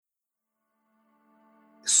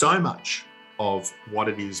So much of what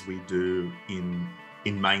it is we do in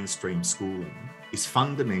mainstream schooling is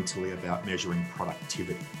fundamentally about measuring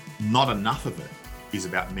productivity. Not enough of it is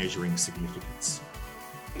about measuring significance.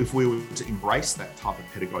 If we were to embrace that type of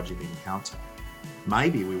pedagogic encounter,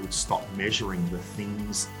 maybe we would stop measuring the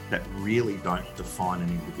things that really don't define an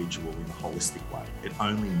individual in a holistic way. It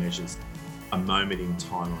only measures a moment in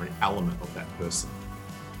time or an element of that person.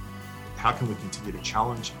 How can we continue to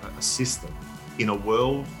challenge a system in a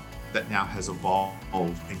world that now has evolved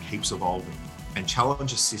and keeps evolving, and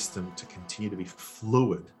challenge a system to continue to be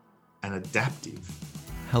fluid and adaptive?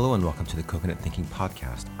 Hello and welcome to the Coconut Thinking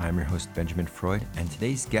Podcast. I'm your host, Benjamin Freud, and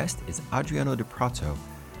today's guest is Adriano Di Prato.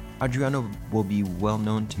 Adriano will be well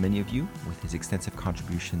known to many of you with his extensive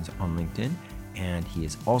contributions on LinkedIn, and he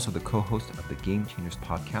is also the co-host of the Game Changers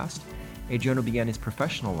podcast. Adriano began his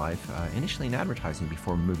professional life initially in advertising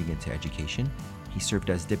before moving into education. He served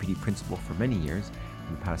as deputy principal for many years.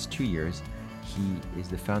 In the past 2 years, he is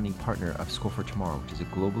the founding partner of School for Tomorrow, which is a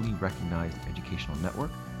globally recognized educational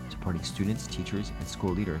network supporting students, teachers, and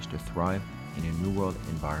school leaders to thrive in a new world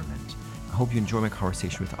environment. I hope you enjoy my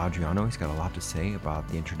conversation with Adriano. He's got a lot to say about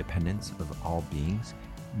the interdependence of all beings,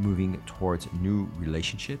 moving towards new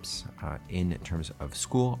relationships in terms of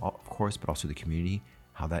school, of course, but also the community,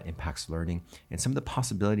 how that impacts learning, and some of the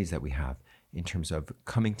possibilities that we have in terms of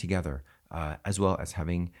coming together, as well as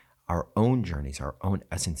having our own journeys, our own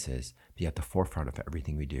essences be at the forefront of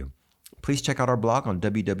everything we do. Please check out our blog on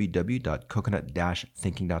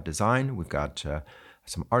www.coconut-thinking.design. We've got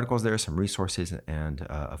some articles there, some resources, and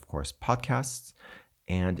of course, podcasts.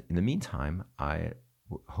 And in the meantime, I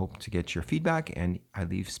hope to get your feedback, and I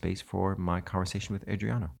leave space for my conversation with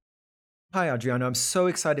Adriano. Hi, Adriano. I'm so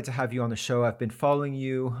excited to have you on the show. I've been following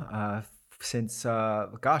you since I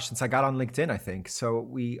got on LinkedIn, I think. So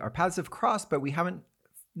our paths have crossed, but we haven't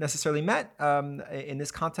necessarily met in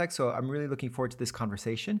this context. So I'm really looking forward to this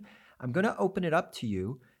conversation. I'm going to open it up to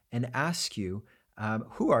you and ask you,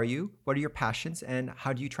 who are you? What are your passions? And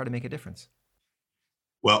how do you try to make a difference?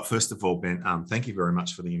 Well, first of all, Ben, thank you very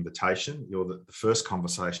much for the invitation. You're the first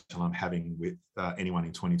conversation I'm having with anyone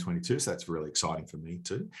in 2022, so that's really exciting for me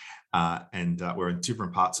too. And we're in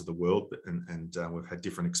different parts of the world, and we've had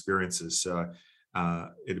different experiences. So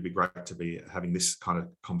it'd be great to be having this kind of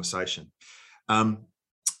conversation.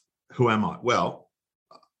 Who am I? Well,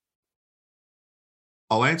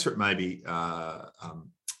 I'll answer it maybe kind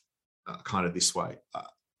of this way.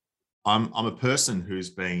 I'm a person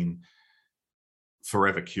who's been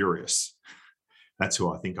forever curious. That's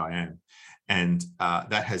who I think I am. And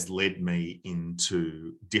that has led me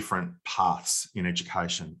into different paths in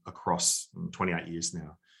education across 28 years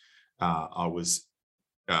now. I was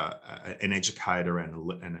an educator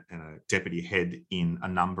and a deputy head in a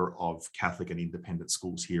number of Catholic and independent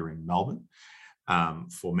schools here in Melbourne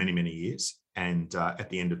for many, many years. And at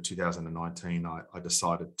the end of 2019, I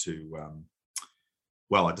decided to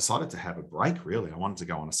have a break, really. I wanted to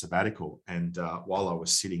go on a sabbatical. And while I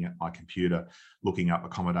was sitting at my computer looking up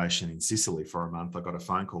accommodation in Sicily for a month, I got a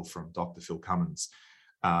phone call from Dr. Phil Cummins,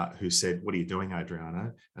 who said, "What are you doing,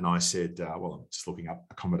 Adriano?" And I said, "Well, I'm just looking up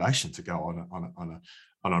accommodation to go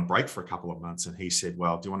on a break for a couple of months." And he said,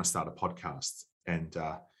 "Well, do you want to start a podcast?" And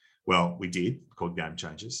well, we did, called Game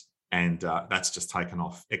Changers. And that's just taken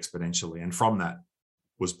off exponentially. And from that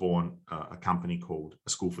was born a company called A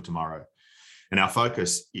School for Tomorrow. And our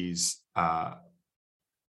focus is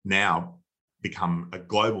now become a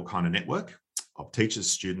global kind of network of teachers,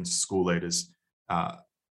 students, school leaders,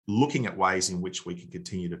 looking at ways in which we can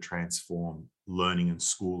continue to transform learning and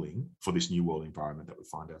schooling for this new world environment that we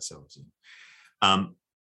find ourselves in.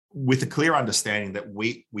 With a clear understanding that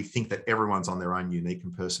we think that everyone's on their own unique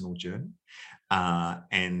and personal journey.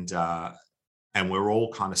 And we're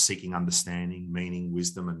all kind of seeking understanding, meaning,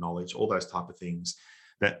 wisdom, and knowledge, all those type of things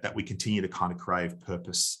that we continue to kind of crave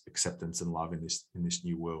purpose, acceptance, and love in this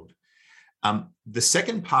new world. The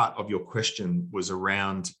second part of your question was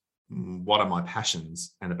around what are my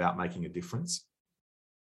passions and about making a difference.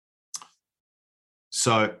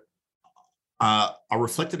 So I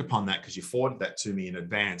reflected upon that because you forwarded that to me in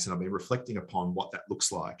advance, and I've been reflecting upon what that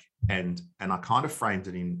looks like. And I kind of framed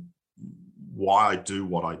it in why I do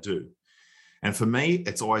what I do. And for me,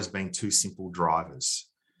 it's always been two simple drivers.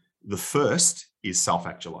 The first is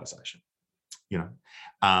self-actualization.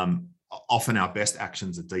 Often our best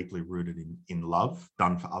actions are deeply rooted in love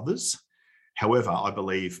done for others. However, I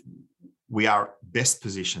believe we are best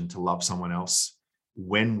positioned to love someone else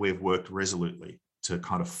when we've worked resolutely to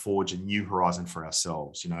kind of forge a new horizon for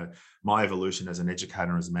ourselves. My evolution as an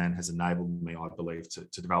educator and as a man has enabled me, I believe,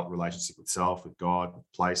 to develop relationship with self, with God, with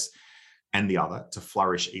place, and the other, to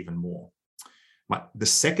flourish even more. The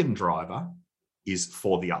second driver is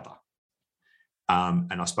for the other.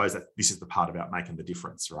 And I suppose that this is the part about making the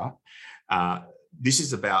difference, right? This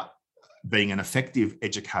is about being an effective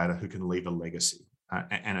educator who can leave a legacy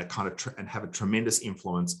and a kind of and have a tremendous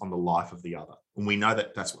influence on the life of the other. And we know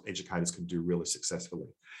that that's what educators can do really successfully.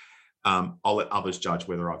 I'll let others judge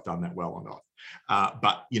whether I've done that well or not.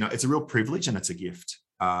 But, it's a real privilege and it's a gift.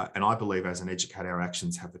 And I believe as an educator, our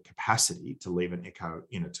actions have the capacity to leave an echo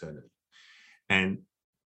in eternity. And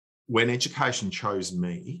when education chose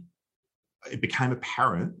me, it became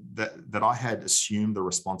apparent that I had assumed the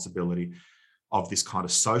responsibility of this kind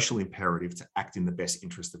of social imperative to act in the best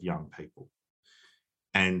interest of young people.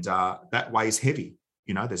 And that weighs heavy.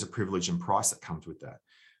 There's a privilege and price that comes with that.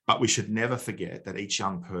 But we should never forget that each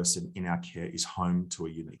young person in our care is home to a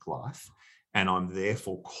unique life. And I'm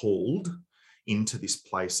therefore called into this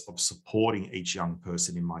place of supporting each young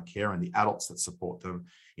person in my care and the adults that support them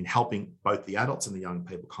in helping both the adults and the young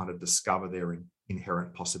people kind of discover their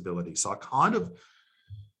inherent possibilities. So I kind of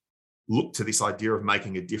look to this idea of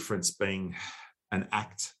making a difference being an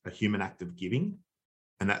act, a human act of giving,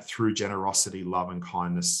 and that through generosity, love, and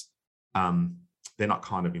kindness, they're not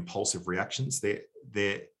kind of impulsive reactions.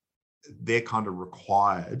 They're kind of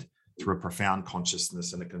required through a profound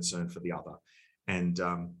consciousness and a concern for the other. And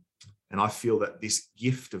I feel that this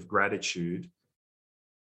gift of gratitude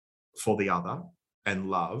for the other and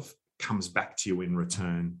love comes back to you in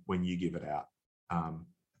return when you give it out.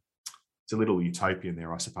 It's a little utopian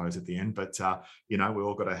there, I suppose, at the end, but we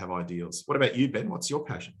all got to have ideals. What about you, Ben? What's your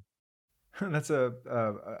passion? That's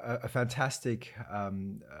a fantastic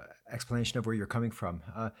explanation of where you're coming from.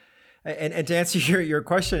 And to answer your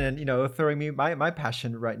question, and throwing me my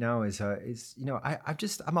passion right now is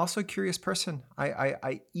I'm also a curious person.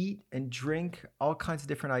 I eat and drink all kinds of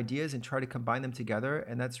different ideas and try to combine them together,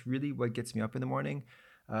 and that's really what gets me up in the morning.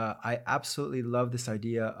 I absolutely love this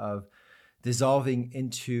idea of dissolving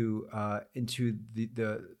into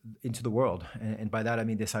the world, and by that I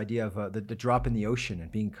mean this idea of the drop in the ocean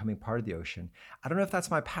and becoming part of the ocean. I don't know if that's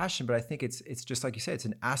my passion, but I think it's just like you said, it's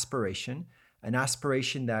an aspiration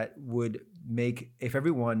that would make, if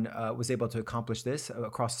everyone was able to accomplish this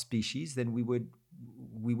across species, then we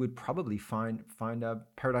would probably find a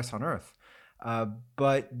paradise on Earth.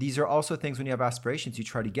 But these are also things, when you have aspirations, you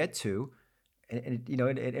try to get to. And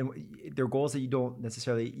there are goals that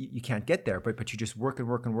you can't get there, but you just work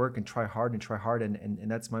and try hard and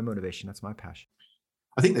that's my motivation. That's my passion.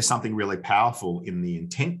 I think there's something really powerful in the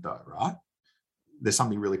intent, though, right? There's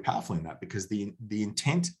something really powerful in that, because the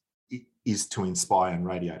intent is to inspire and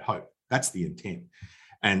radiate hope. That's the intent.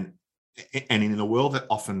 And in a world that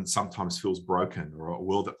often sometimes feels broken, or a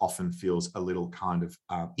world that often feels a little kind of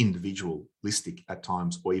individualistic at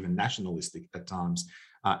times, or even nationalistic at times,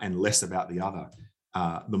 and less about the other,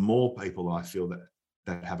 the more people I feel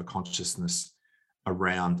that have a consciousness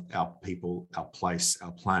around our people, our place,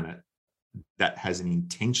 our planet, that has an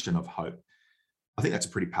intention of hope, I think that's a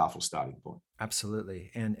pretty powerful starting point.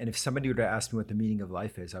 Absolutely. And if somebody were to ask me what the meaning of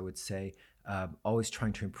life is, I would say always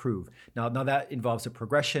trying to improve. Now that involves a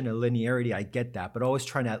progression, a linearity, I get that, but always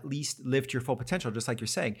trying to at least lift your full potential, just like you're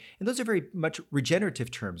saying. And those are very much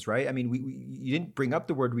regenerative terms, right? I mean, you didn't bring up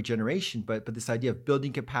the word regeneration, but this idea of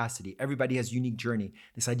building capacity, everybody has a unique journey,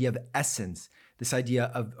 this idea of essence, this idea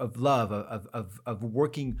of love, of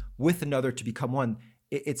working with another to become one.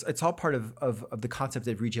 It's all part of the concept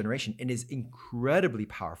of regeneration, and is incredibly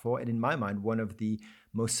powerful. And in my mind, one of the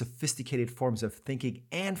most sophisticated forms of thinking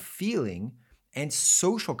and feeling and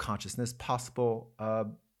social consciousness possible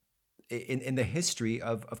in the history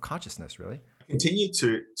of consciousness, really. I continue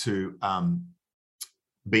to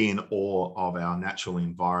be in awe of our natural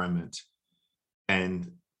environment.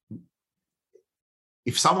 And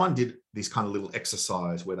if someone did this kind of little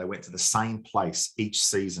exercise where they went to the same place each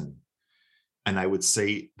season, and they would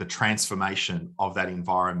see the transformation of that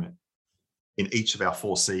environment in each of our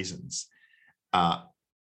 4 seasons,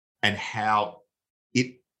 and how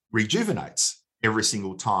it rejuvenates every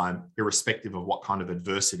single time, irrespective of what kind of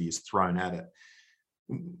adversity is thrown at it.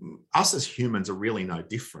 Us as humans are really no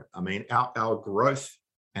different. I mean, our growth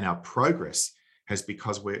and our progress has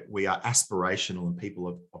because we are aspirational and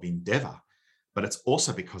people of endeavor, but it's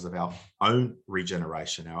also because of our own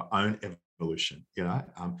regeneration, our own evolution.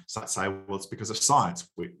 So I'd say, well, it's because of science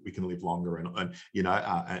we can live longer and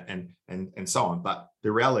so on. But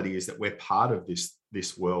the reality is that we're part of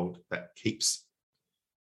this world that keeps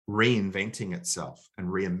reinventing itself and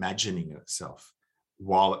reimagining itself,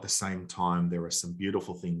 while at the same time there are some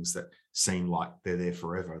beautiful things that seem like they're there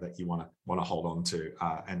forever that you want to hold on to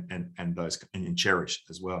and cherish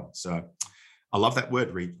as well. So I love that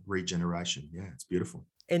word, regeneration. Yeah, it's beautiful.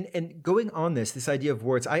 And going on this idea of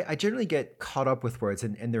words, I generally get caught up with words,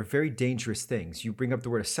 and they're very dangerous things. You bring up the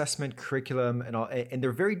word assessment, curriculum, and all, and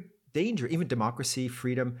they're very dangerous, even democracy,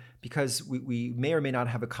 freedom, because we may or may not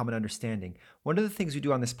have a common understanding. One of the things we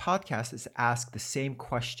do on this podcast is ask the same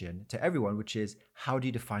question to everyone, which is, how do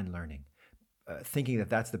you define learning? Thinking that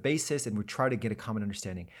that's the basis, and we try to get a common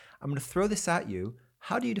understanding. I'm going to throw this at you.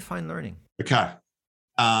 How do you define learning? Okay.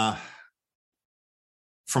 From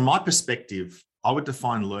my perspective, I would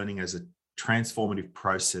define learning as a transformative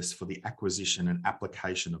process for the acquisition and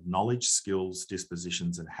application of knowledge, skills,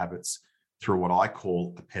 dispositions, and habits through what I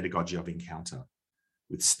call a pedagogy of encounter,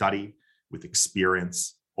 with study, with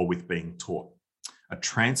experience, or with being taught. A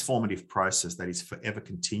transformative process that is forever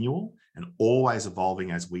continual and always evolving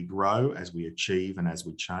as we grow, as we achieve, and as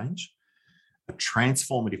we change. A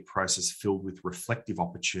transformative process filled with reflective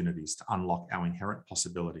opportunities to unlock our inherent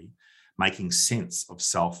possibility, making sense of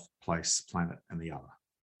self, place, planet, and the other.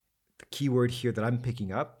 The key word here that I'm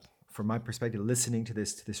picking up from my perspective, listening to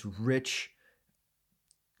this rich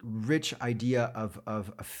idea of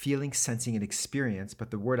a feeling, sensing, and experience,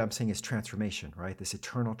 but the word I'm saying is transformation, right? This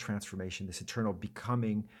eternal transformation, this eternal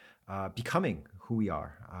becoming who we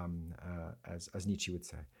are, as Nietzsche would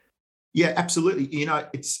say. Yeah, absolutely. You know,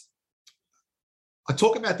 I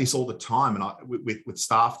talk about this all the time, and with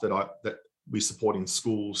staff that we support in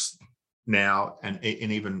schools now, and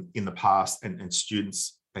even in the past, and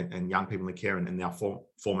students and young people in care, and now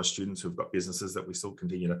former students who've got businesses that we still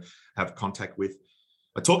continue to have contact with.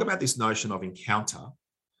 I talk about this notion of encounter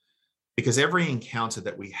because every encounter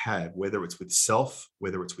that we have, whether it's with self,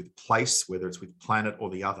 whether it's with place, whether it's with planet or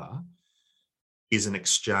the other, is an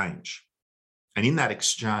exchange. And in that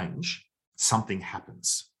exchange, something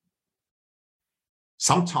happens.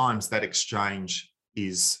 Sometimes that exchange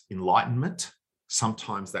is enlightenment.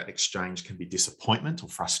 Sometimes that exchange can be disappointment or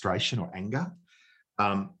frustration or anger.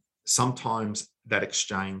 Sometimes that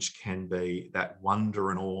exchange can be that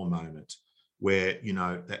wonder and awe moment where, you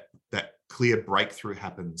know, that clear breakthrough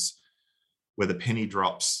happens, where the penny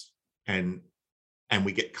drops and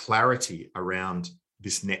we get clarity around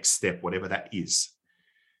this next step, whatever that is.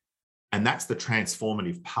 And that's the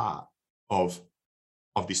transformative part of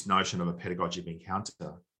this notion of a pedagogy of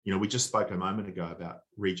encounter. You know, we just spoke a moment ago about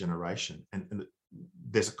regeneration, and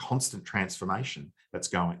there's a constant transformation that's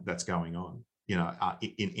going on, you know,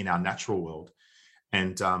 in our natural world.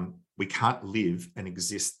 And we can't live and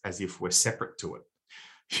exist as if we're separate to it.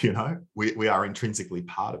 You know, we are intrinsically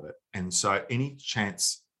part of it. And so any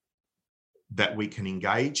chance that we can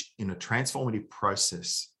engage in a transformative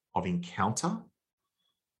process of encounter,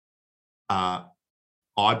 I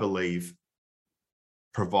believe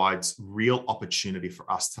provides real opportunity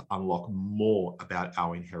for us to unlock more about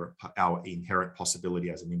our inherent possibility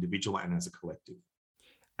as an individual and as a collective.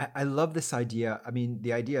 I love this idea. I mean,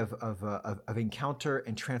 the idea of encounter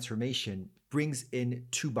and transformation brings in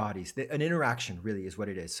two bodies. An interaction really is what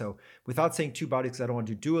it is. So without saying two bodies, because I don't want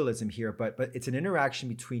to do dualism here, but it's an interaction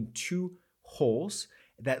between two wholes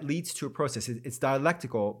that leads to a process. It's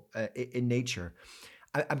dialectical in nature.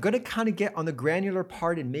 I'm going to kind of get on the granular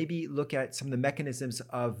part and maybe look at some of the mechanisms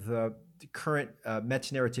of the current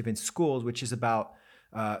meta-narrative in schools, which is about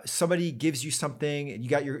somebody gives you something, and you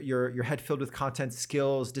got your head filled with content,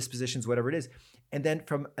 skills, dispositions, whatever it is. And then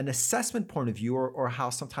from an assessment point of view, or how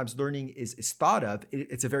sometimes learning is thought of,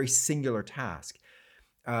 it's a very singular task.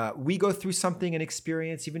 We go through something, an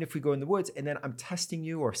experience, even if we go in the woods, and then I'm testing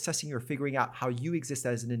you or assessing you or figuring out how you exist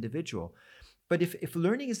as an individual. But if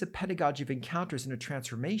learning is a pedagogy of encounters and a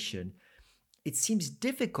transformation, it seems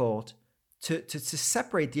difficult to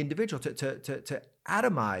separate the individual, to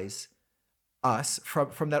atomize us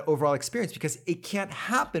from that overall experience, because it can't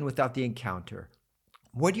happen without the encounter.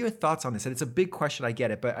 What are your thoughts on this? And it's a big question, I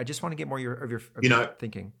get it, but I just want to get more of your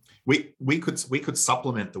thinking. We could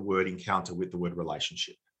supplement the word encounter with the word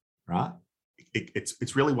relationship, right?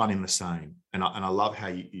 It's really one in the same. And I love how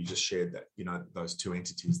you just shared that, you know, those two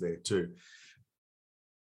entities there too.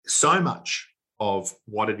 So much of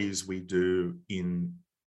what it is we do in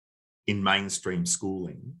mainstream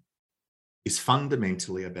schooling is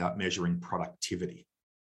fundamentally about measuring productivity.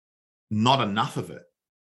 Not enough of it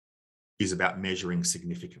is about measuring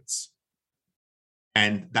significance.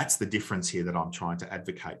 And that's the difference here that I'm trying to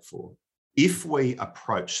advocate for. If we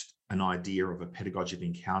approached an idea of a pedagogy of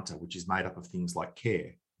encounter, which is made up of things like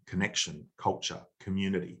care, connection, culture,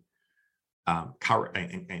 community, courage,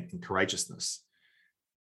 and courageousness,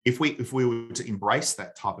 if we were to embrace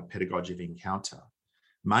that type of pedagogy of encounter,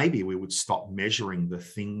 maybe we would stop measuring the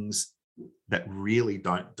things that really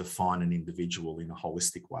don't define an individual in a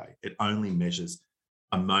holistic way. It only measures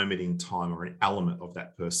a moment in time or an element of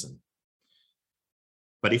that person.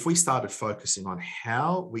 But if we started focusing on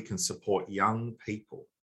how we can support young people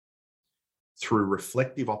through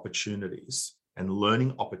reflective opportunities and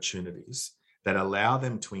learning opportunities that allow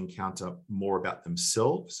them to encounter more about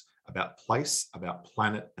themselves, about place, about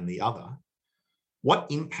planet and the other, what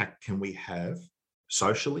impact can we have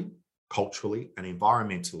socially, culturally, and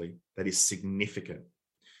environmentally that is significant?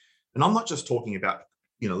 And I'm not just talking about,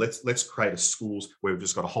 let's create a schools where we've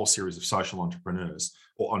just got a whole series of social entrepreneurs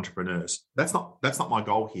or entrepreneurs. That's not my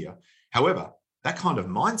goal here. However, that kind of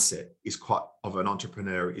mindset is quite of an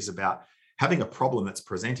entrepreneur is about having a problem that's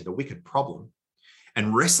presented, a wicked problem,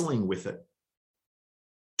 and wrestling with it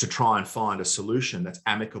to try and find a solution that's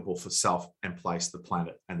amicable for self and place, the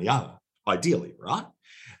planet and the other, ideally, right?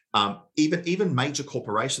 Even major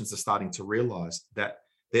corporations are starting to realize that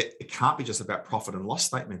it can't be just about profit and loss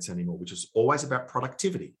statements anymore, which is always about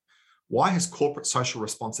productivity. Why has corporate social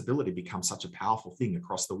responsibility become such a powerful thing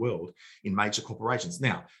across the world in major corporations?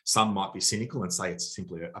 Now, some might be cynical and say it's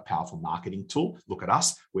simply a powerful marketing tool. Look at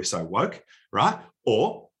us, we're so woke, right?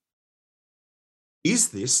 Or is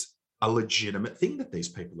this a legitimate thing that these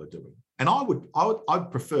people are doing? And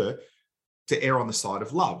I'd prefer to err on the side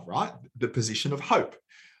of love, right? The position of hope.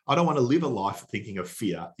 I don't want to live a life thinking of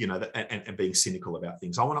fear, and being cynical about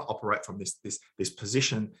things. I want to operate from this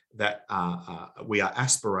position that we are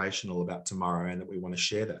aspirational about tomorrow and that we want to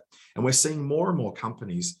share that. And we're seeing more and more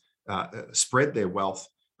companies spread their wealth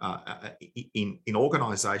in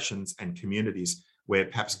organizations and communities where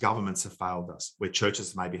perhaps governments have failed us, where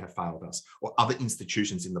churches maybe have failed us, or other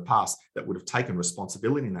institutions in the past that would have taken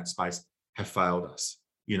responsibility in that space have failed us.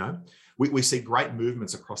 We see great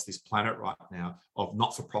movements across this planet right now of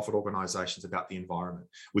not-for-profit organizations about the environment.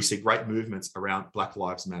 We see great movements around Black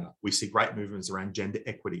Lives Matter. We see great movements around gender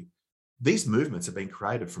equity. These movements have been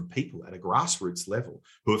created from people at a grassroots level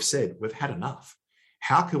who have said, we've had enough.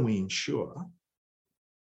 How can we ensure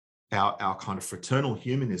our kind of fraternal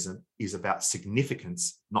humanism is about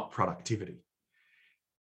significance, not productivity?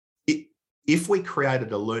 If we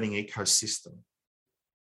created a learning ecosystem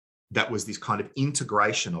that was this kind of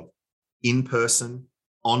integration of in-person,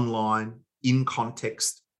 online, in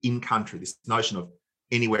context, in country, this notion of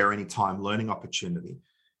anywhere, anytime learning opportunity,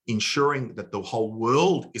 ensuring that the whole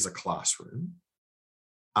world is a classroom,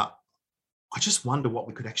 I just wonder what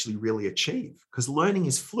we could actually really achieve, because learning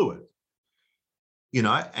is fluid,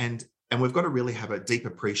 and we've got to really have a deep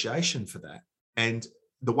appreciation for that. And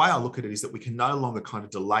the way I look at it is that we can no longer kind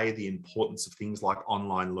of delay the importance of things like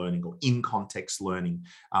online learning or in-context learning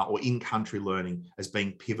or in-country learning as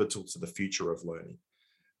being pivotal to the future of learning,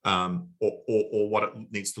 or what it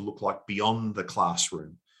needs to look like beyond the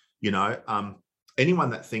classroom. Anyone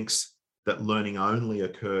that thinks that learning only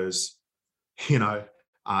occurs, in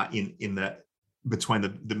that between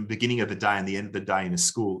the beginning of the day and the end of the day in a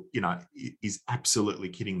school, is absolutely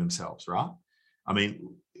kidding themselves, right? I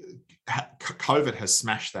mean, COVID has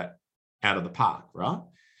smashed that out of the park, right?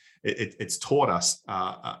 It's taught us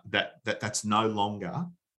that's no longer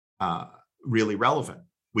really relevant.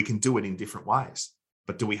 We can do it in different ways,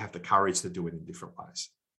 but do we have the courage to do it in different ways?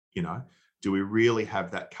 Do we really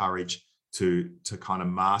have that courage to kind of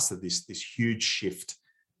master this huge shift,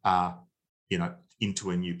 into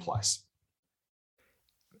a new place?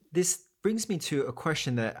 This brings me to a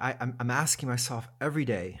question that I'm asking myself every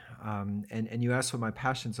day. And you asked what my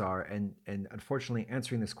passions are. And unfortunately,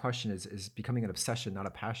 answering this question is becoming an obsession, not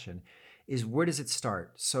a passion, is where does it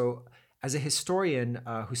start? So as a historian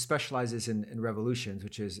who specializes in revolutions,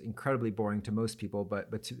 which is incredibly boring to most people,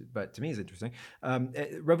 but to me is interesting,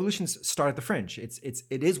 revolutions start at the fringe.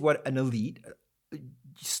 It is what an elite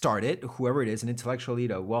started, whoever it is, an intellectual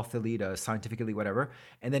elite, a wealth elite, a scientific elite, whatever,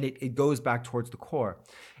 and then it goes back towards the core.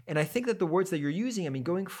 And I think that the words that you're using,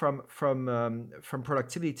 going from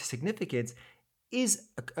productivity to significance, is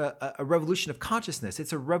a revolution of consciousness.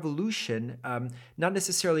 It's a revolution, not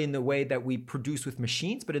necessarily in the way that we produce with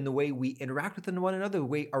machines, but in the way we interact with one another, the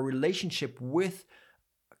way our relationship with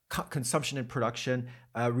consumption and production,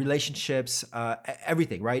 relationships,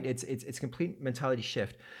 everything, right? It's complete mentality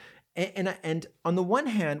shift. And on the one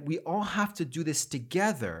hand, we all have to do this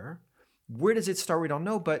together. Where does it start? We don't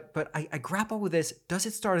know, but I grapple with this. Does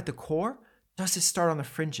it start at the core? Does it start on the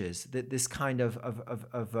fringes? This kind of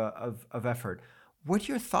effort. What are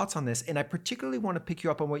your thoughts on this? And I particularly want to pick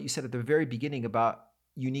you up on what you said at the very beginning about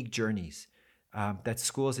unique journeys. That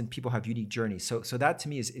schools and people have unique journeys. So that to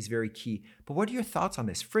me is very key. But what are your thoughts on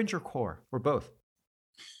this? Fringe or core, or both?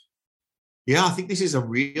 Yeah, I think this is a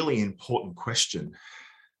really important question.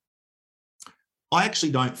 I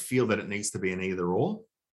actually don't feel that it needs to be an either or.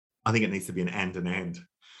 I think it needs to be an and.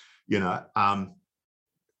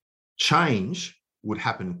 Change would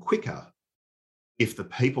happen quicker if the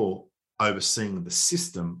people overseeing the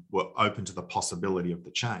system were open to the possibility of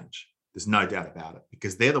the change. There's no doubt about it,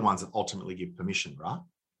 because they're the ones that ultimately give permission, right?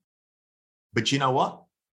 But you know what?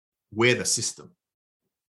 We're the system.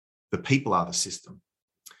 The people are the system.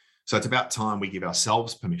 So it's about time we give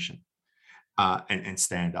ourselves permission and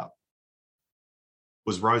stand up.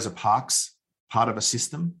 Was Rosa Parks part of a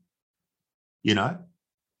system? You know,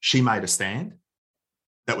 she made a stand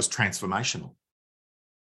that was transformational.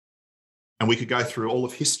 And we could go through all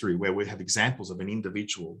of history where we have examples of an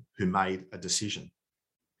individual who made a decision.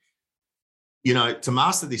 You know, to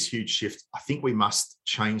master this huge shift, I think we must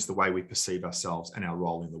change the way we perceive ourselves and our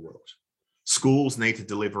role in the world. Schools need to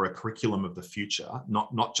deliver a curriculum of the future,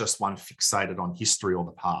 not just one fixated on history or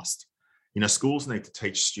the past. You know, schools need to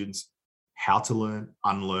teach students how to learn,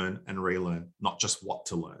 unlearn, and relearn, not just what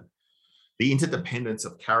to learn. The interdependence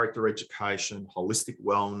of character education, holistic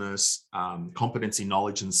wellness, competency,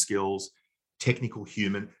 knowledge and skills, technical,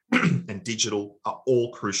 human, and digital are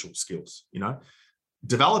all crucial skills. You know,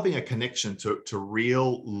 developing a connection to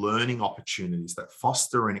real learning opportunities that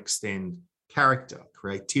foster and extend character,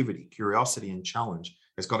 creativity, curiosity, and challenge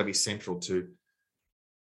has got to be central to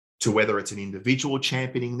whether it's an individual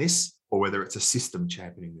championing this or whether it's a system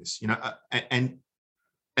championing this. You know,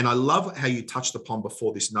 and I love how you touched upon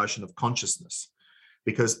before this notion of consciousness,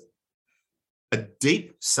 because a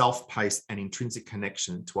deep self-paced and intrinsic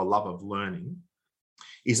connection to a love of learning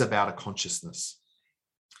is about a consciousness.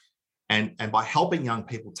 And by helping young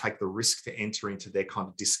people take the risk to enter into their kind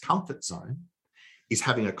of discomfort zone is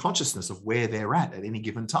having a consciousness of where they're at any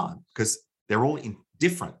given time, because they're all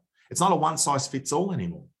different. It's not a one size fits all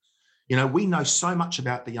anymore. You know, we know so much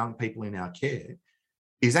about the young people in our care.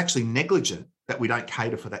 It is actually negligent that we don't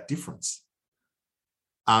cater for that difference.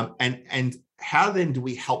 And how then do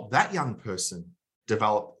we help that young person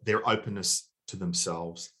develop their openness to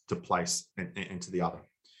themselves, to place, and to the other?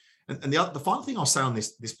 And the final thing I'll say on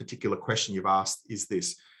this particular question you've asked is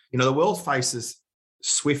this. You know, the world faces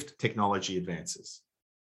swift technology advances,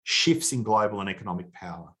 shifts in global and economic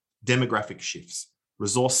power, demographic shifts,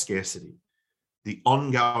 resource scarcity, the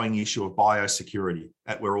ongoing issue of biosecurity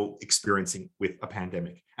that we're all experiencing with a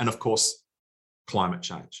pandemic, and of course, climate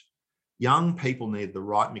change. Young people need the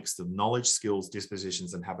right mix of knowledge, skills,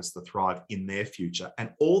 dispositions, and habits to thrive in their future.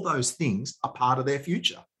 And all those things are part of their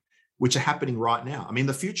future, which are happening right now. I mean,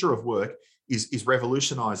 the future of work is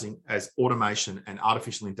revolutionizing as automation and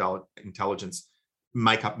artificial intelligence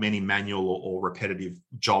make up many manual or repetitive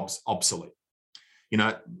jobs obsolete. You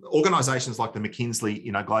know, organizations like the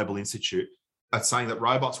McKinsey, Global Institute are saying that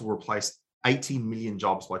robots will replace 80 million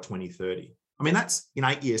jobs by 2030. I mean, that's in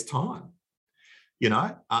 8 years' time. You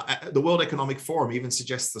know, the World Economic Forum even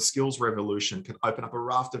suggests the skills revolution can open up a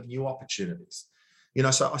raft of new opportunities. You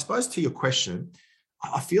know, so I suppose to your question,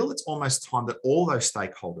 I feel it's almost time that all those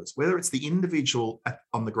stakeholders, whether it's the individual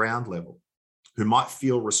on the ground level who might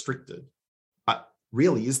feel restricted, but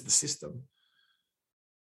really is the system,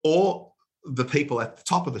 or the people at the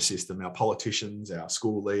top of the system, our politicians, our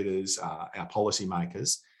school leaders, our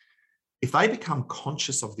policymakers, if they become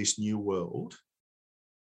conscious of this new world,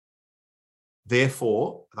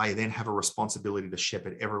 therefore, they then have a responsibility to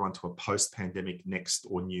shepherd everyone to a post-pandemic next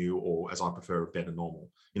or new, or as I prefer, a better normal.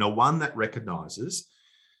 You know, one that recognises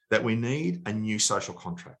that we need a new social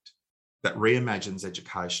contract that reimagines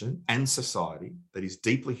education and society, that is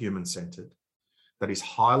deeply human-centred, that is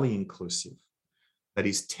highly inclusive, that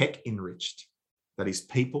is tech-enriched, that is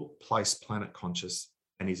people, place, planet conscious,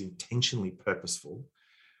 and is intentionally purposeful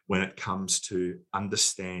when it comes to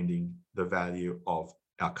understanding the value of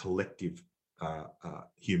our collective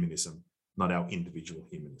humanism, not our individual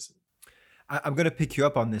humanism. I'm going to pick you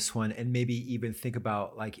up on this one and maybe even think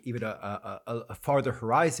about like even a farther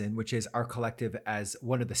horizon, which is our collective as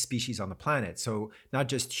one of the species on the planet. So not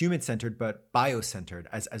just human-centered, but bio-centered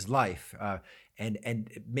as life. And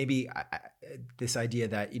maybe this idea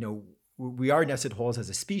that, you know, we are nested holes as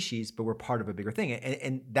a species, but we're part of a bigger thing.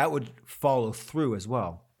 And that would follow through as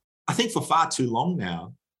well. I think for far too long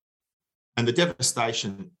now, and the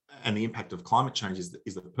devastation and the impact of climate change is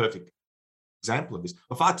the perfect example of this.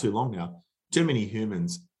 For far too long now, too many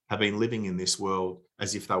humans have been living in this world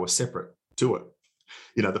as if they were separate to it,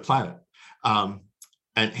 you know, the planet. And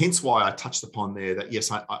hence why I touched upon there that,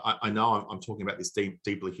 yes, I know I'm talking about this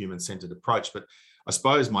deeply human-centered approach, but I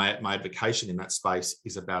suppose my advocation in that space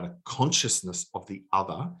is about a consciousness of the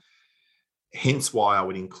other, hence why I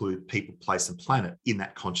would include people, place, and planet in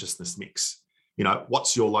that consciousness mix. You know,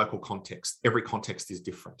 what's your local context? Every context is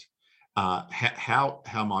different. How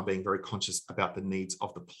am I being very conscious about the needs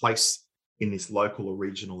of the place in this local or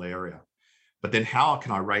regional area? But then how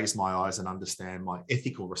can I raise my eyes and understand my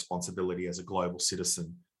ethical responsibility as a global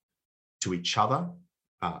citizen to each other,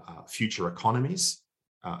 future economies,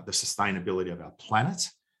 the sustainability of our planet,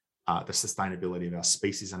 the sustainability of our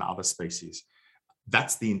species and other species?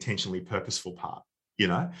 That's the intentionally purposeful part, you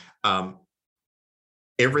know?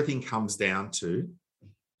 Everything comes down to,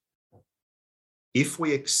 if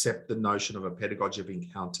we accept the notion of a pedagogy of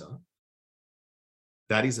encounter,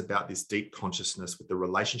 that is about this deep consciousness with the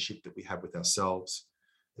relationship that we have with ourselves,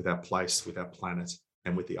 with our place, with our planet,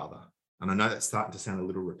 and with the other. And I know that's starting to sound a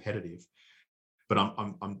little repetitive, but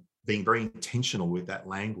I'm being very intentional with that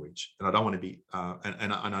language. And I don't want to be,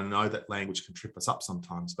 and I know that language can trip us up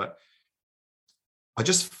sometimes, but I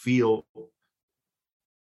just feel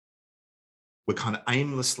we're kind of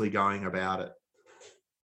aimlessly going about it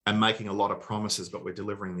and making a lot of promises, but we're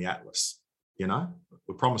delivering the atlas. You know,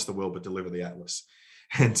 we promise the world, but deliver the atlas.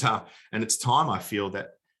 And it's time, I feel,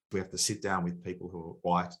 that we have to sit down with people who are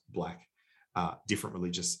white, black, different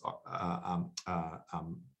religious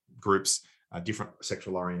groups, different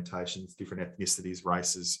sexual orientations, different ethnicities,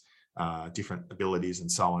 races, different abilities,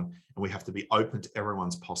 and so on. And we have to be open to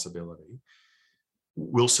everyone's possibility.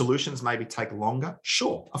 Will solutions maybe take longer?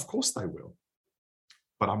 Sure, of course they will.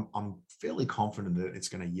 But I'm fairly confident that it's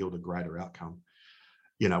going to yield a greater outcome,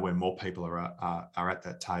 you know, when more people are at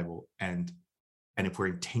that table. And if we're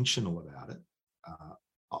intentional about it,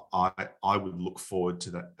 I would look forward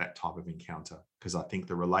to that type of encounter, because I think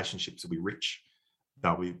the relationships will be rich,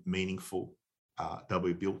 they'll be meaningful, they'll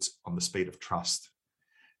be built on the speed of trust.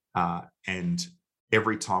 And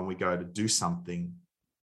every time we go to do something,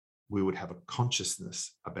 we would have a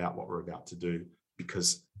consciousness about what we're about to do,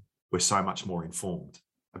 because we're so much more informed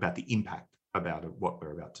about the impact about what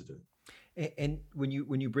we're about to do. And when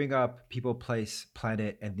you bring up people, place,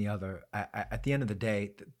 planet, and the other, at the end of the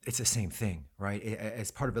day, it's the same thing, right? As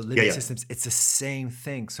part of a living systems, it's the same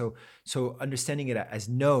thing. So understanding it as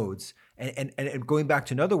nodes, and going back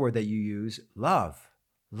to another word that you use, love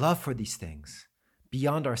for these things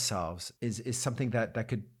beyond ourselves is something that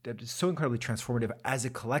is so incredibly transformative as a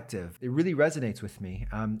collective. It really resonates with me.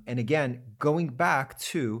 And again, going back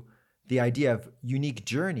to the idea of unique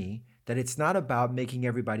journey, that it's not about making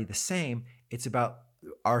everybody the same. It's about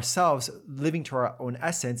ourselves living to our own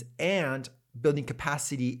essence and building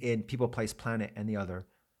capacity in people, place, planet, and the other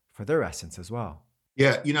for their essence as well.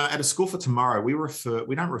 Yeah, you know, at A School for Tomorrow, we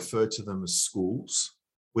don't refer to them as schools.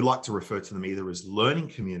 We like to refer to them either as learning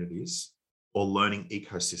communities or learning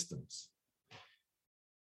ecosystems.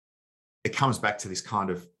 It comes back to this kind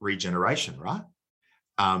of regeneration, right?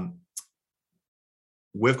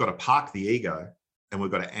 We've got to park the ego and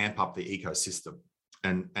we've got to amp up the ecosystem.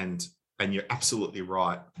 And you're absolutely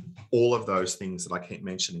right. All of those things that I keep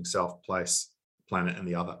mentioning, self, place, planet, and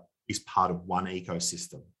the other, is part of one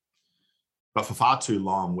ecosystem. But for far too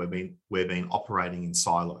long, we've been operating in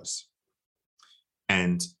silos.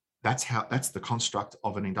 And that's the construct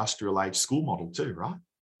of an industrial age school model too, right?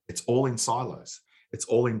 It's all in silos. It's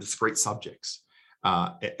all in discrete subjects.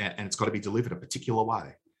 And it's got to be delivered a particular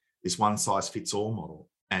way. This one size fits all model.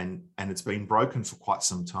 And it's been broken for quite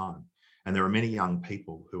some time. And there are many young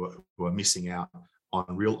people who are missing out on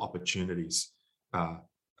real opportunities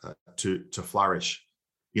to flourish.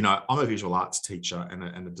 You know, I'm a visual arts teacher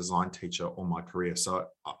and a design teacher all my career. So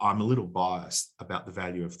I'm a little biased about the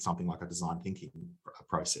value of something like a design thinking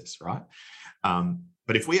process, right?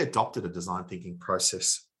 But if we adopted a design thinking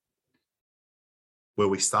process where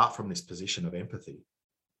we start from this position of empathy,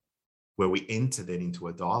 where we enter then into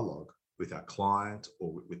a dialogue with our client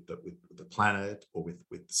or with the planet or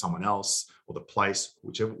with someone else or the place,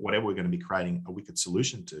 whatever we're going to be creating a wicked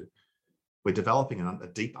solution to, we're developing a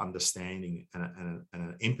deep understanding and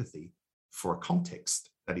an empathy for a context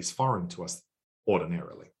that is foreign to us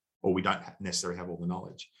ordinarily, or we don't necessarily have all the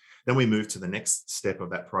knowledge. Then we move to the next step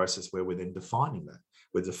of that process where we're then defining that.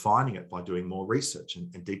 We're defining it by doing more research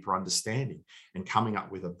and deeper understanding and coming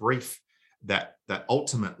up with a brief that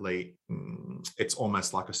ultimately it's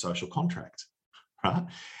almost like a social contract, right?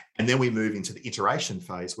 And then we move into the iteration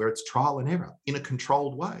phase where it's trial and error in a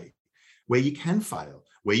controlled way, where you can fail,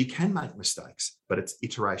 where you can make mistakes, but it's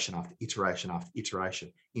iteration after iteration after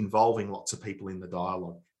iteration, involving lots of people in the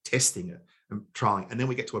dialogue, testing it and trialing. And then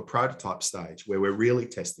we get to a prototype stage where we're really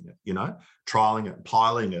testing it, you know, trialing it,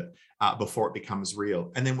 piloting it before it becomes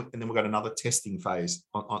real. And then we've got another testing phase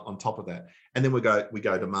on top of that. And then we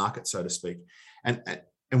go to market, so to speak. And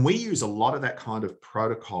we use a lot of that kind of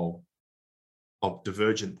protocol of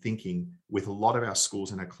divergent thinking with a lot of our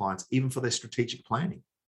schools and our clients, even for their strategic planning,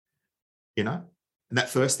 you know. And that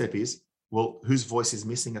first step is, well, whose voice is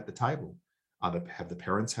missing at the table? Have the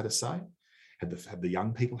parents had a say? Have the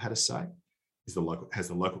young people had a say? Has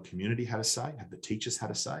the local community had a say? Have the teachers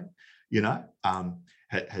had a say?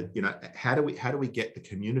 How do we get the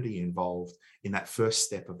community involved in that first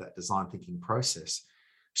step of that design thinking process,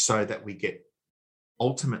 so that we get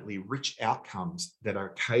ultimately rich outcomes that are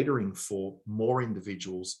catering for more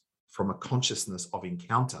individuals from a consciousness of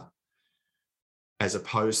encounter, as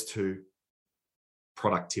opposed to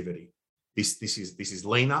productivity. This is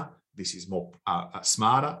leaner. This is more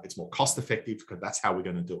smarter. It's more cost effective, because that's how we're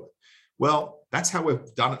going to do it. Well, that's how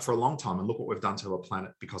we've done it for a long time, and look what we've done to our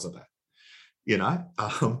planet because of that.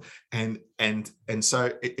 And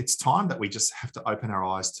so it's time that we just have to open our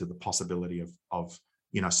eyes to the possibility of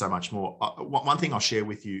so much more. One thing I'll share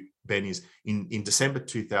with you, Ben, is in December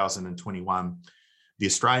 2021, the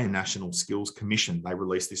Australian National Skills Commission, they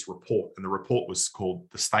released this report, and the report was called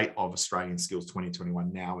The State of Australian Skills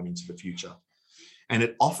 2021 Now and Into the Future. And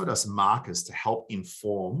it offered us markers to help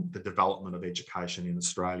inform the development of education in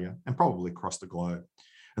Australia and probably across the globe.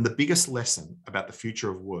 And the biggest lesson about the future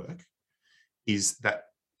of work is that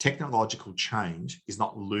technological change is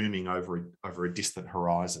not looming over a distant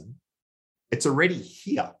horizon. It's already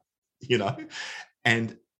here,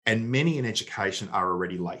 and many in education are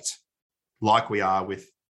already late, like we are with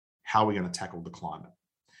how we're going to tackle the climate.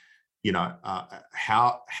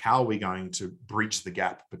 How are we going to bridge the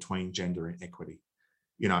gap between gender and equity?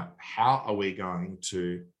 How are we going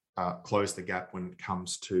to close the gap when it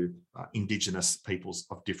comes to Indigenous peoples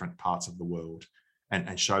of different parts of the world,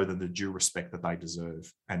 and show them the due respect that they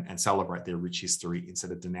deserve, and celebrate their rich history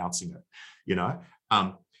instead of denouncing it?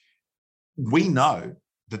 We know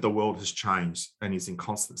that the world has changed and is in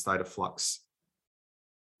constant state of flux.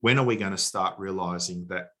 When are we going to start realizing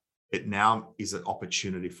that it now is an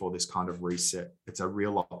opportunity for this kind of reset? It's a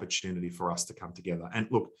real opportunity for us to come together. And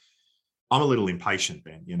look, I'm a little impatient,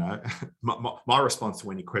 Ben. My response to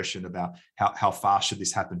any question about how fast should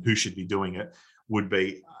this happen, who should be doing it, would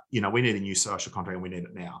be, we need a new social contract and we need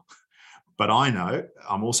it now. But I know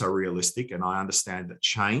I'm also realistic, and I understand that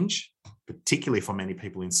change, particularly for many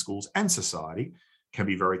people in schools and society, can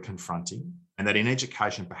be very confronting, and that in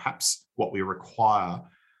education, perhaps what we require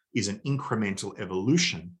is an incremental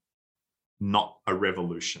evolution, not a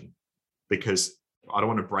revolution, because I don't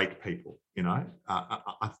want to break people.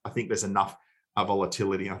 I think there's enough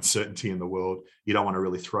volatility, uncertainty in the world. You don't want to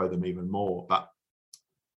really throw them even more, but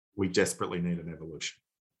we desperately need an evolution.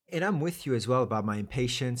 And I'm with you as well about my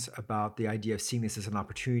impatience, about the idea of seeing this as an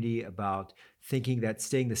opportunity, about thinking that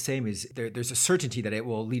staying the same is there's a certainty that it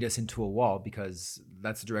will lead us into a wall, because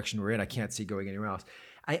that's the direction we're in. I can't see going anywhere else.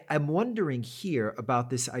 I'm wondering here about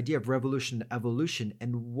this idea of revolution and evolution,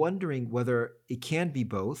 and wondering whether it can be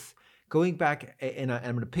both. Going back, and I'm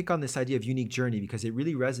going to pick on this idea of unique journey because it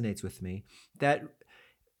really resonates with me, that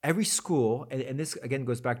every school, and this again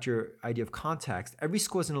goes back to your idea of context, every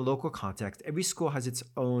school is in a local context. Every school has its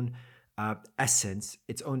own essence,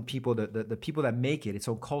 its own people, the people that make it, its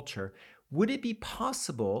own culture. Would it be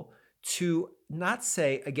possible to not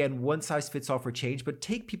say, again, one size fits all for change, but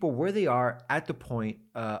take people where they are at the point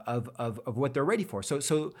of what they're ready for?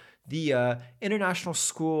 So the International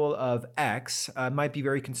School of X might be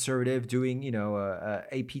very conservative, doing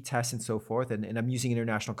AP tests and so forth, and I'm using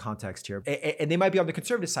international context here, and they might be on the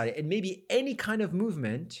conservative side, and maybe any kind of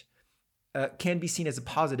movement can be seen as a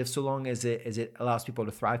positive so long as it allows people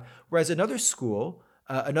to thrive. Whereas another school,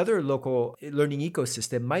 another local learning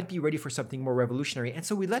ecosystem might be ready for something more revolutionary. And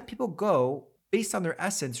so we let people go based on their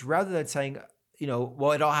essence, rather than saying,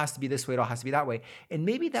 well, it all has to be this way, it all has to be that way. And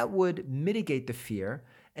maybe that would mitigate the fear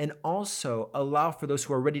and also allow for those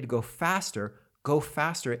who are ready to go faster.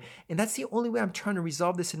 And that's the only way I'm trying to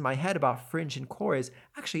resolve this in my head about fringe and core, is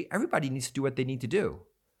actually everybody needs to do what they need to do.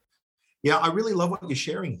 Yeah, I really love what you're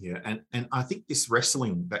sharing here. And I think this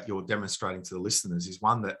wrestling that you're demonstrating to the listeners is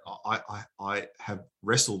one that I have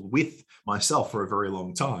wrestled with myself for a very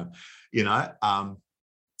long time.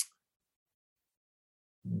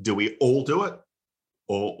 Do we all do it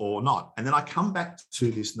or not? And then I come back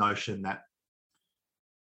to this notion that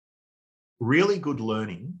really good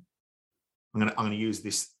learning, I'm going to use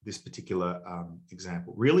this particular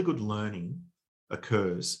example. Really good learning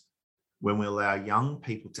occurs when we allow young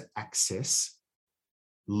people to access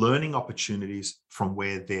learning opportunities from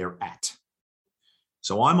where they're at.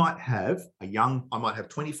 So I might have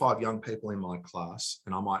 25 young people in my class,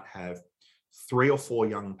 and I might have 3 or 4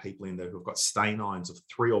 young people in there who've got stay nines of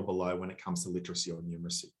 3 or below when it comes to literacy or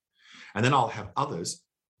numeracy. And then I'll have others,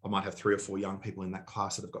 I might have 3 or 4 young people in that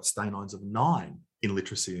class that have got stay nines of 9 in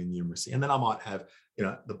literacy and numeracy. And then I might have,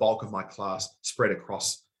 the bulk of my class spread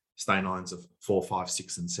across stay nines of 4, 5,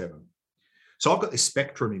 6, and 7. So I've got this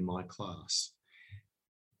spectrum in my class.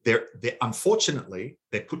 they're unfortunately,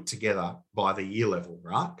 they're put together by the year level,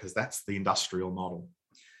 right? Because that's the industrial model.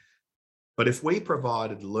 But if we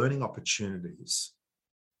provided learning opportunities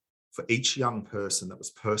for each young person that was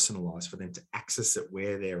personalized for them to access it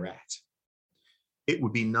where they're at, it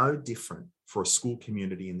would be no different for a school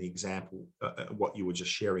community in the example, what you were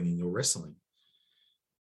just sharing in your wrestling.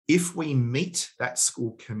 If we meet that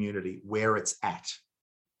school community where it's at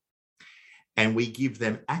and we give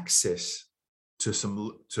them access to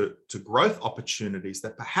some to growth opportunities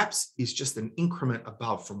that perhaps is just an increment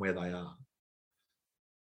above from where they are,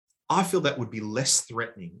 I feel that would be less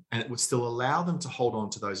threatening, and it would still allow them to hold on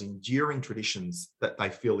to those enduring traditions that they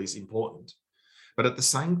feel is important. But at the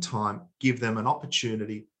same time, give them an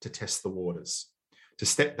opportunity to test the waters, to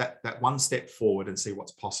step that one step forward and see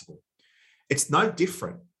what's possible. It's no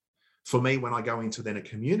different for me when I go into then a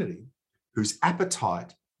community whose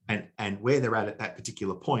appetite and where they're at that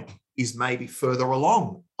particular point is maybe further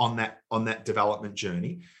along on that development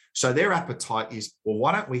journey. So their appetite is, well,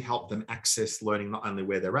 why don't we help them access learning not only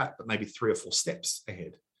where they're at, but maybe 3 or 4 steps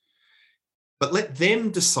ahead. But let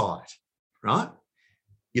them decide, right?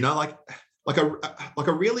 You know, like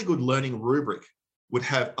a really good learning rubric would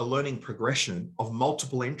have a learning progression of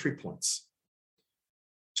multiple entry points.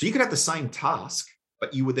 So you could have the same task,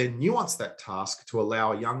 but you would then nuance that task to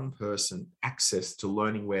allow a young person access to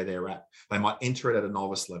learning where they're at. They might enter it at a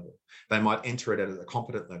novice level. They might enter it at a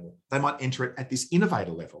competent level. They might enter it at this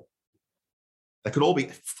innovator level. They could all be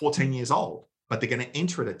 14 years old, but they're going to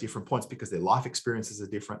enter it at different points because their life experiences are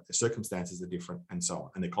different, their circumstances are different, and so on,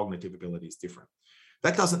 and their cognitive ability is different.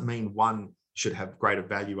 That doesn't mean one should have greater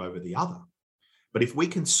value over the other. But if we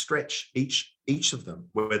can stretch each of them,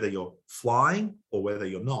 whether you're flying or whether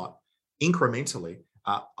you're not, incrementally,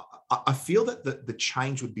 I feel that the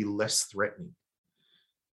change would be less threatening.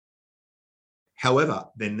 However,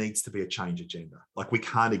 there needs to be a change agenda. Like, we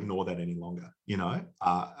can't ignore that any longer. You know,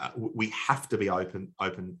 we have to be open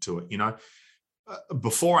to it. You know,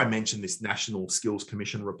 before I mentioned this National Skills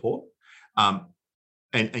Commission report, and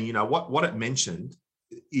you know what it mentioned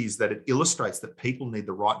is that it illustrates that people need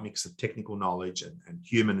the right mix of technical knowledge and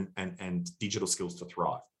human and digital skills to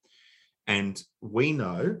thrive. And we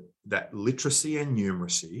know that literacy and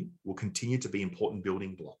numeracy will continue to be important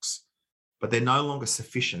building blocks, but they're no longer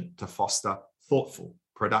sufficient to foster thoughtful,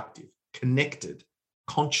 productive, connected,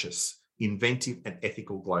 conscious, inventive, and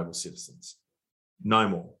ethical global citizens. No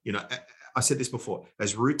more. You know, I said this before,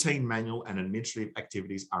 as routine manual and administrative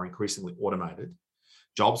activities are increasingly automated,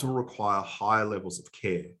 jobs will require higher levels of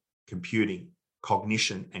care, computing,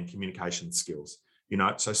 cognition, and communication skills. You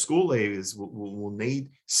know, so school leaders will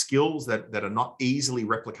need skills that are not easily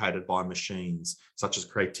replicated by machines, such as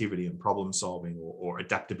creativity and problem solving, or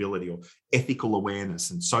adaptability, or ethical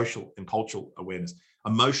awareness and social and cultural awareness,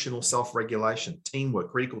 emotional self-regulation,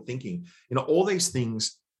 teamwork, critical thinking. You know, all these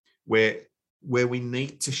things where we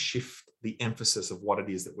need to shift the emphasis of what it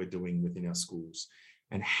is that we're doing within our schools,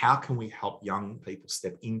 and how can we help young people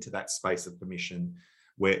step into that space of permission,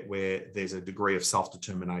 where there's a degree of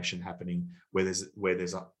self-determination happening, where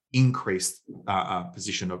there's an increased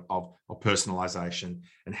position of personalization,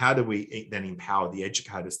 and how do we then empower the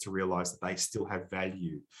educators to realize that they still have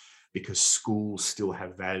value, because schools still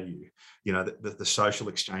have value. You know, the social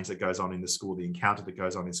exchange that goes on in the school, the encounter that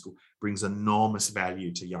goes on in school, brings enormous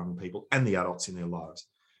value to young people and the adults in their lives.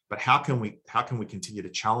 But how can we continue to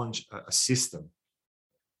challenge a system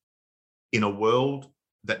in a world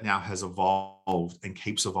that now has evolved and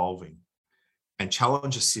keeps evolving, and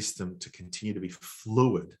challenge a system to continue to be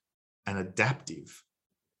fluid and adaptive,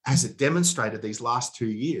 as it demonstrated these last 2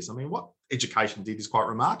 years? I mean, what education did is quite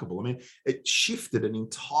remarkable. I mean, it shifted an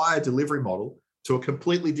entire delivery model to a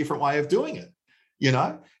completely different way of doing it, you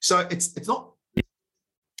know? So it's not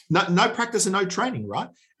no practice and no training, right?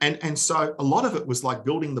 And so a lot of it was like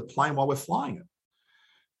building the plane while we're flying it,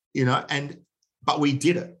 you know, but we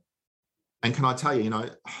did it. And can I tell you, you know,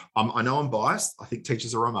 I know I'm biased. I think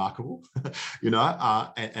teachers are remarkable, you know,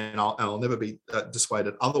 and I'll never be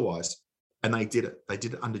dissuaded otherwise. And they did it. They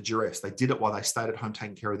did it under duress. They did it while they stayed at home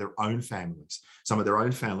taking care of their own families. Some of their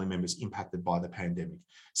own family members impacted by the pandemic.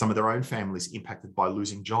 Some of their own families impacted by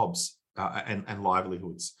losing jobs and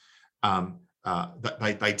livelihoods.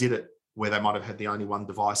 They did it where they might have had the only one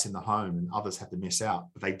device in the home and others had to miss out.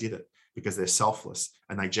 But they did it because they're selfless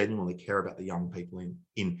and they genuinely care about the young people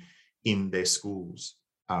in their schools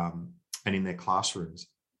and in their classrooms.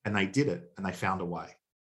 And they did it, and they found a way.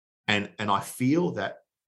 And I feel that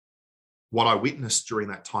what I witnessed during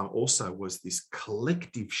that time also was this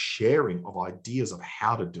collective sharing of ideas of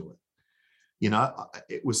how to do it. You know,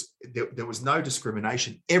 there was no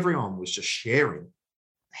discrimination. Everyone was just sharing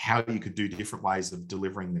how you could do different ways of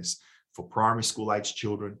delivering this for primary school age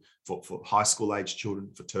children, for high school age children,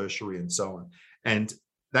 for tertiary, and so on. And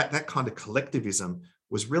that kind of collectivism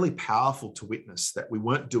was really powerful to witness, that we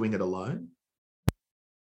weren't doing it alone.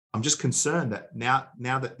 I'm just concerned that now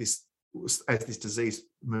that as this disease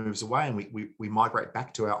moves away and we migrate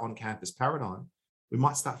back to our on-campus paradigm, we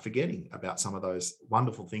might start forgetting about some of those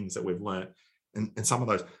wonderful things that we've learned and some of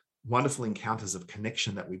those wonderful encounters of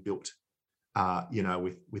connection that we built,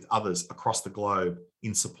 with others across the globe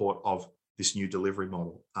in support of this new delivery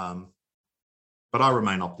model. But I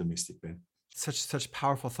remain optimistic, Ben. Such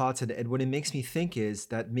powerful thoughts. And what it makes me think is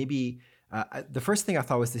that maybe the first thing I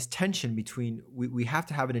thought was this tension between we have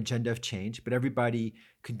to have an agenda of change, but everybody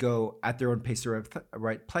could go at their own pace or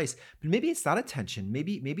right place. But maybe it's not a tension.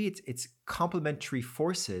 Maybe it's complementary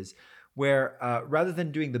forces where rather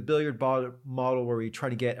than doing the billiard ball model where we try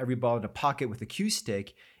to get every ball in a pocket with a cue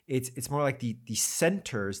stick, it's more like the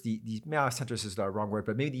centers, centers is not a wrong word,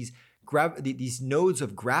 but maybe these nodes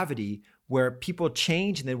of gravity where people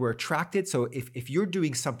change and then we're attracted. So if you're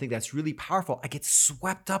doing something that's really powerful, I get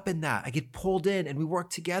swept up in that. I get pulled in and we work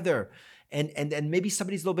together. And maybe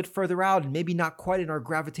somebody's a little bit further out and maybe not quite in our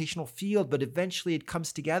gravitational field, but eventually it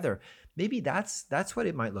comes together. Maybe that's what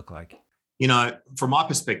it might look like. From my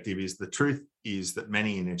perspective, the truth is that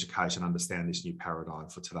many in education understand this new paradigm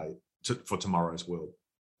for today, for tomorrow's world,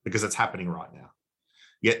 because it's happening right now.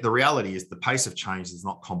 Yet the reality is the pace of change does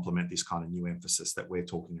not complement this kind of new emphasis that we're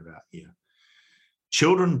talking about here.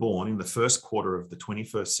 Children born in the first quarter of the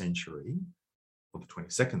 21st century or the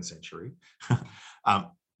 22nd century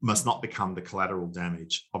must not become the collateral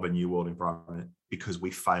damage of a new world environment because we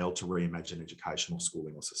fail to reimagine education or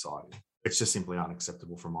schooling or society. It's just simply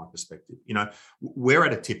unacceptable from my perspective. We're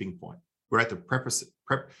at a tipping point. We're at the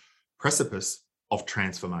precipice of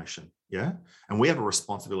transformation. Yeah. And we have a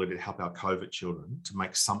responsibility to help our COVID children to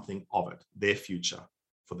make something of it, their future,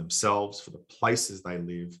 for themselves, for the places they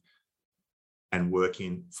live and work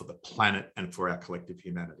in, for the planet and for our collective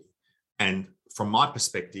humanity. And from my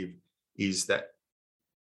perspective is that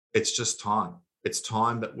it's just time. It's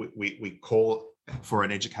time that we call for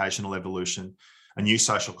an educational evolution, a new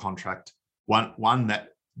social contract, one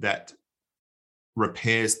that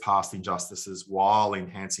repairs past injustices while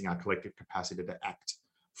enhancing our collective capacity to act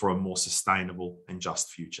for a more sustainable and just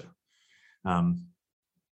future. And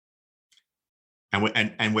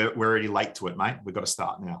we're already late to it, mate. We've got to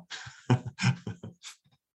start now.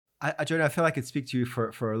 Jordan, I feel like I could speak to you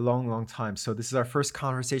for a long, long time. So this is our first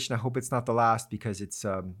conversation. I hope it's not the last because it's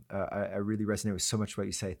I really resonate with so much what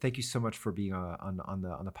you say. Thank you so much for being on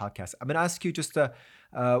the podcast. I'm going to ask you just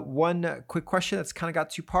one quick question that's kind of got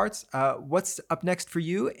two parts. What's up next for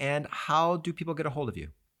you, and how do people get a hold of you?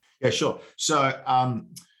 Yeah, sure. So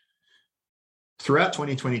throughout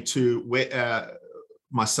 2022,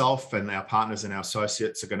 myself and our partners and our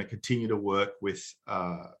associates are going to continue to work with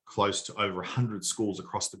close to over 100 schools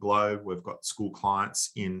across the globe. We've got school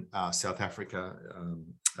clients in South Africa,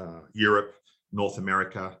 Europe, North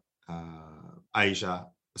America, Asia,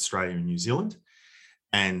 Australia, and New Zealand.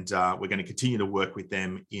 And we're going to continue to work with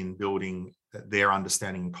them in building their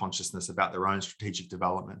understanding and consciousness about their own strategic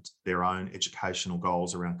development, their own educational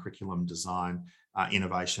goals around curriculum design,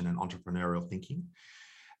 innovation, and entrepreneurial thinking.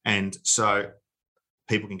 And so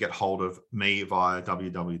people can get hold of me via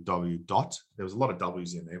www. There was a lot of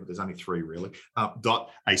W's in there, but there's only three really.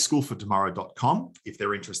 .aschoolfortomorrow.com if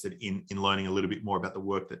they're interested in learning a little bit more about the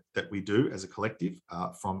work that we do as a collective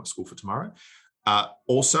from School for Tomorrow.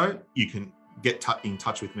 Also, you can get in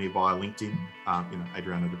touch with me via LinkedIn.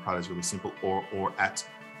 Adriano Di Prato is really simple, or at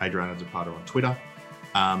Adriano Di Prato on Twitter.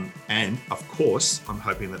 And of course, I'm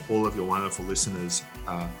hoping that all of your wonderful listeners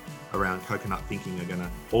around Coconut Thinking are going to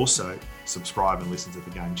also subscribe and listen to the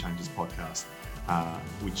Game Changers podcast,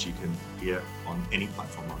 which you can hear on any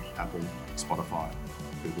platform like Apple, Spotify,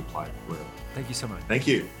 Google Play, wherever. Thank you so much. Thank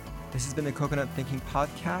you. This has been the Coconut Thinking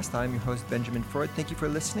Podcast. I'm your host, Benjamin Freud. Thank you for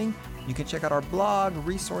listening. You can check out our blog,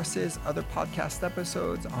 resources, other podcast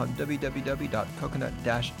episodes on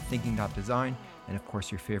www.coconut-thinking.design, and of course,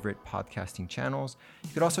 your favorite podcasting channels.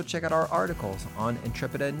 You could also check out our articles on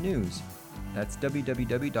Intrepid Ed News. That's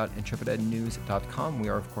www.intrepidednews.com. We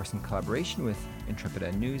are, of course, in collaboration with Intrepid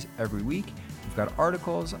Ed News every week. We've got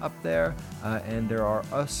articles up there, and there are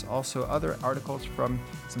also other articles from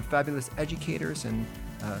some fabulous educators and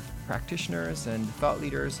practitioners and thought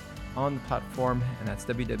leaders on the platform, and that's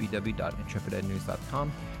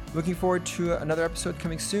www.intrepidednews.com. Looking forward to another episode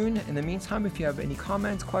coming soon. In the meantime, if you have any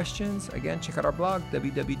comments, questions, again, check out our blog,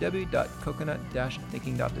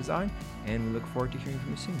 www.coconut-thinking.design, and we look forward to hearing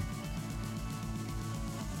from you soon.